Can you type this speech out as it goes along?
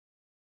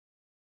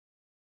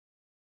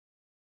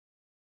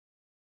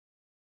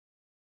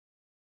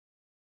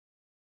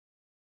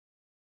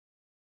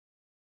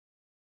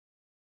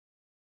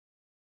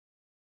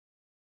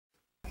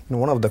In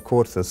one of the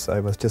courses,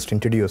 I was just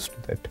introduced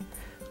that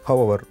how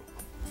our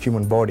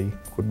human body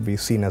could be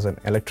seen as an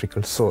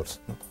electrical source.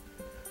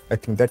 I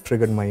think that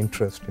triggered my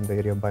interest in the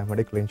area of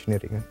biomedical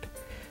engineering.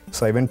 And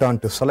so I went on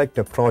to select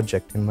a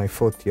project in my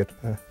fourth year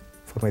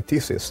for my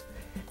thesis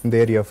in the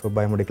area of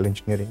biomedical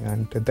engineering.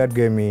 And that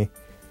gave me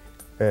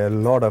a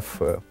lot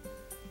of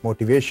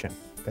motivation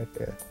that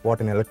what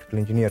an electrical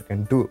engineer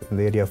can do in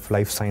the area of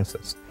life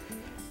sciences,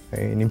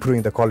 in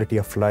improving the quality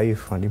of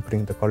life and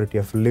improving the quality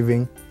of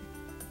living.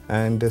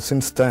 And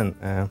since then,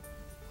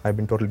 I've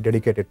been totally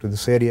dedicated to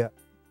this area.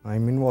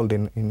 I'm involved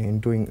in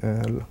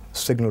doing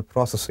signal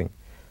processing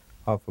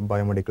of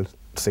biomedical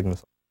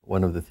signals.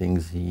 One of the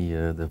things he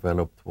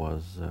developed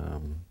was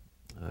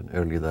an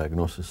early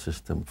diagnosis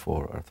system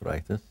for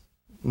arthritis.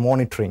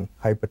 Monitoring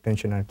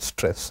hypertension and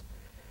stress.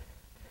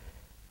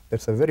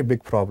 That's a very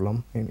big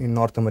problem in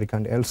North America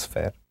and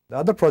elsewhere. The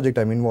other project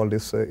I'm involved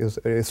is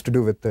to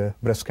do with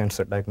breast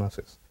cancer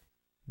diagnosis.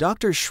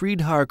 Dr.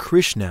 Sridhar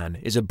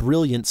Krishnan is a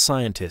brilliant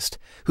scientist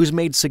who's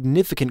made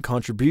significant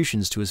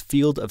contributions to his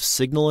field of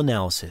signal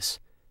analysis,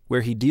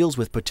 where he deals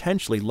with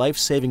potentially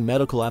life-saving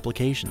medical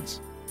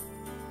applications.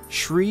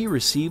 Shri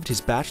received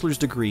his bachelor's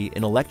degree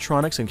in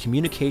electronics and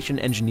communication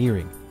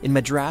engineering in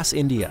Madras,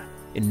 India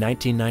in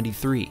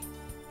 1993.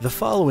 The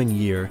following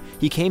year,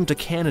 he came to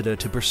Canada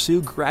to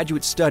pursue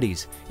graduate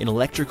studies in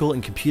electrical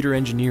and computer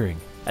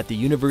engineering at the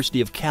University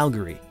of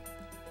Calgary.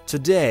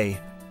 Today,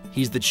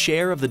 he's the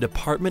chair of the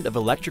Department of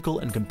Electrical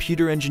and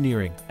Computer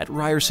Engineering at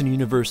Ryerson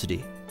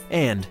University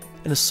and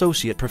an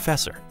associate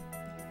professor.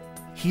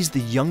 He's the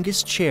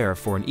youngest chair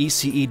for an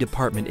ECE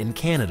department in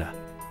Canada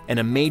and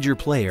a major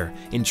player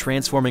in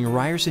transforming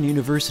Ryerson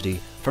University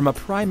from a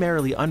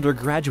primarily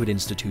undergraduate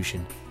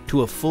institution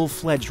to a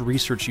full-fledged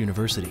research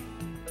university.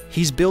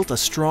 He's built a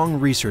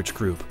strong research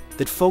group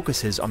that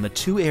focuses on the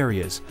two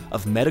areas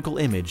of medical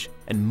image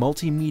and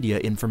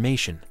multimedia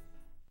information.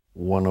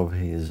 One of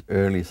his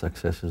early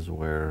successes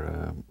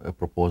were a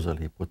proposal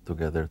he put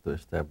together to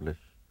establish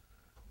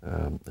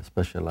a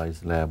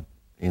specialized lab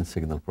in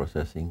signal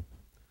processing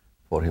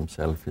for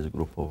himself, his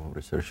group of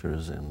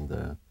researchers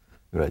and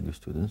graduate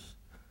students.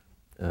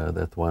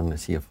 That won a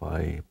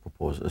CFI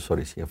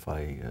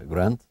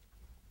grant.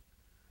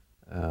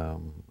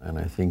 And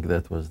I think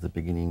that was the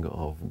beginning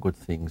of good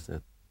things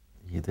that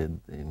he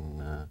did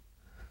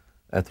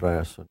at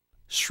Ryerson.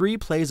 Shri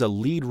plays a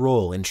lead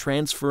role in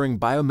transferring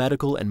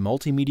biomedical and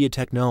multimedia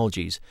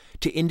technologies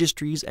to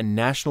industries and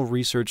national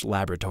research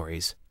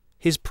laboratories.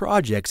 His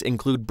projects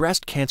include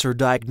breast cancer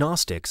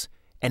diagnostics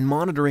and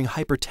monitoring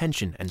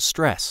hypertension and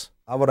stress.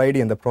 Our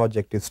idea in the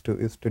project is to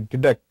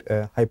detect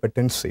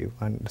hypertensive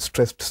and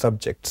stressed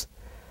subjects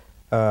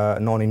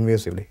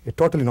non-invasively,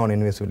 totally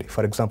non-invasively.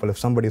 For example, if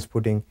somebody is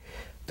putting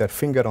their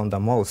finger on the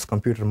mouse,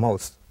 computer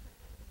mouse,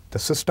 the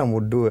system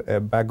would do a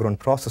background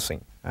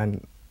processing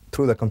and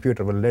through the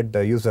computer will let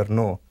the user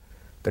know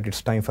that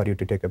it's time for you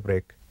to take a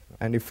break.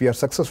 And if we are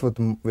successful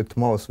with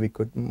mouse, we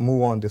could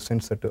move on the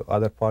sensor to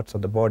other parts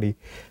of the body.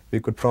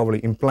 We could probably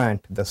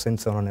implant the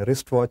sensor on a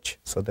wristwatch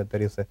so that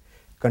there is a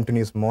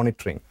continuous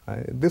monitoring.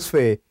 This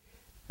way,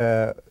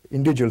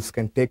 individuals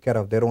can take care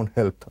of their own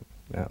health,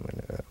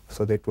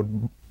 so that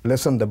would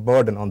lessen the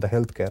burden on the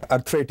healthcare.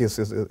 Arthritis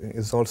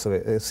is also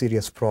a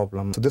serious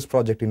problem. So this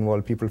project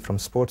involved people from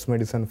sports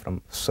medicine,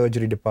 from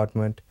surgery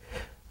department,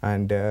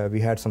 and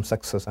we had some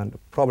success. And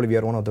probably we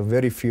are one of the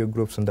very few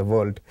groups in the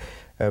world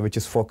which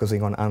is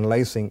focusing on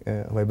analyzing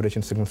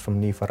vibration signals from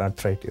knee for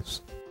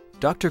arthritis.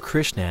 Dr.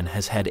 Krishnan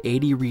has had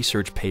 80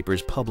 research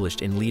papers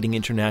published in leading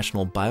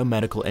international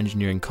biomedical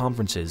engineering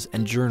conferences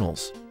and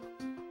journals.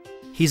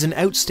 He's an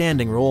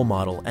outstanding role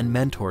model and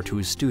mentor to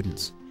his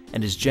students,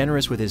 and is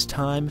generous with his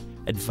time,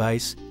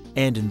 advice,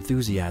 and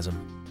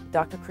enthusiasm.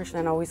 Dr.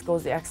 Krishnan always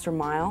goes the extra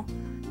mile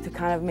to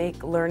kind of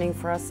make learning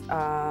for us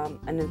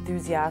an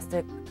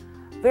enthusiastic,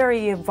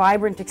 very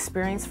vibrant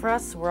experience for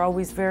us. We're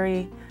always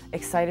very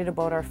excited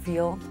about our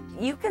field.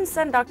 You can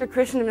send Dr.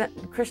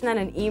 Krishnan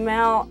an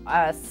email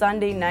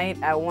Sunday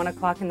night at 1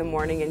 o'clock in the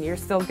morning and you're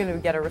still going to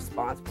get a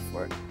response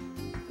before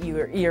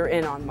you're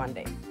in on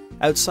Monday.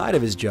 Outside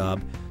of his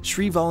job,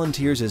 Shri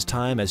volunteers his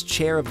time as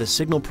chair of the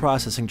Signal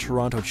Processing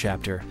Toronto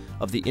chapter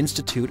of the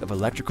Institute of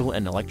Electrical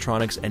and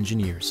Electronics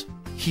Engineers.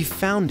 He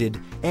founded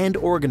and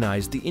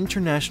organized the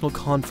International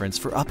Conference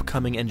for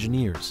Upcoming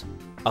Engineers,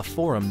 a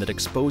forum that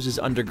exposes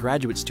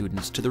undergraduate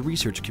students to the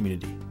research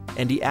community,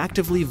 and he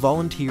actively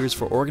volunteers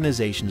for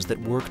organizations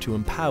that work to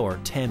empower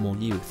Tamil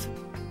youth.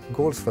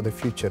 Goals for the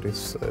future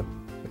is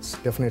it's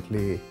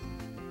definitely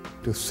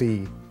to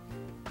see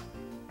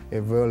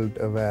a world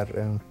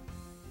where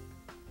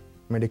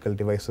medical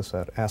devices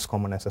are as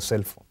common as a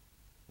cell phone.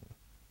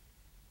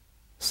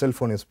 Cell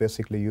phone is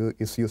basically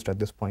used at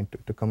this point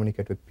to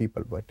communicate with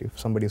people, but if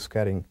somebody is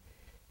carrying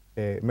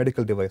a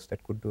medical device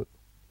that could do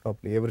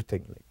probably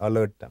everything, like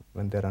alert them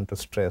when they're under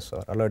stress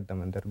or alert them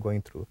when they're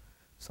going through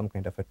some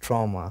kind of a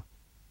trauma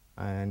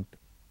and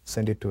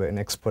send it to an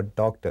expert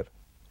doctor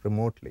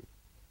remotely.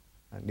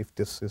 And if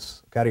this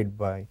is carried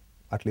by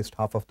at least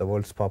half of the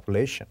world's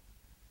population,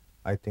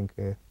 I think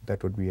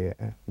that would be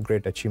a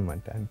great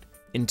achievement. And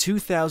In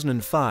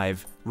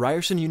 2005,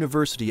 Ryerson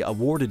University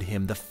awarded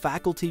him the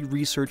Faculty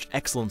Research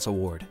Excellence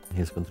Award.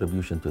 His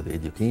contribution to the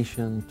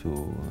education,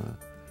 to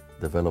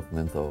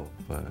development of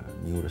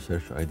new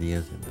research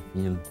ideas in the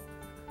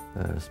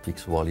field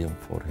speaks volume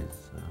for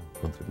his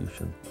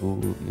contribution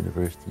to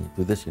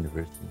this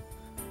university,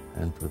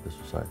 and to the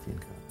society in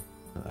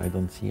Canada. I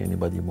don't see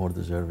anybody more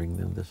deserving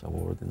than this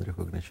award in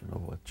recognition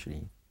of what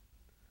she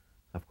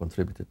have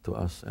contributed to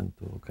us and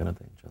to Canada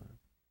in general.